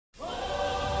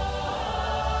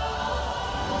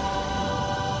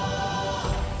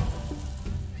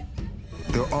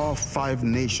There are 5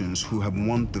 nations who have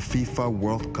won the FIFA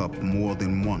World Cup more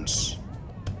than once.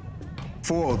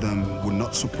 4 of them will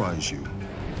not surprise you: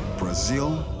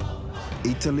 Brazil,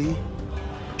 Italy,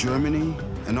 Germany,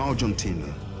 and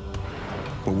Argentina.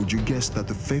 But would you guess that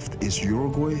the 5th is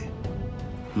Uruguay?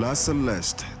 La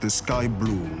Celeste, the Sky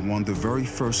Blue, won the very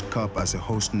first cup as a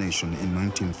host nation in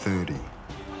 1930.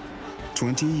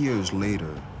 20 years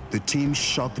later, the team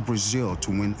shot Brazil to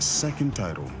win a second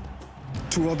title.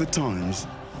 2 other times,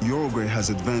 Uruguay has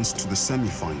advanced to the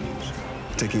semifinals,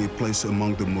 taking a place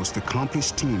among the most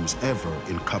accomplished teams ever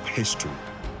in cup history.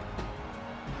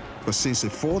 But since a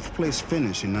 4th place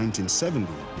finish in 1970,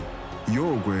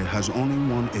 Uruguay has only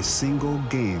won a single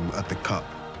game at the cup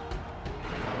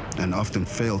and often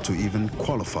failed to even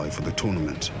qualify for the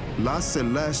tournament. La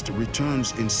Celeste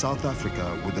returns in South Africa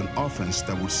with an offense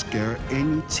that would scare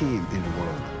any team in the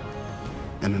world,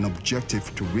 and an objective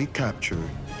to recapture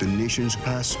the nation's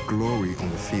past glory on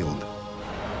the field.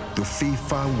 The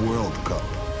FIFA World Cup.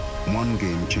 One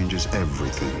game changes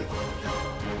everything.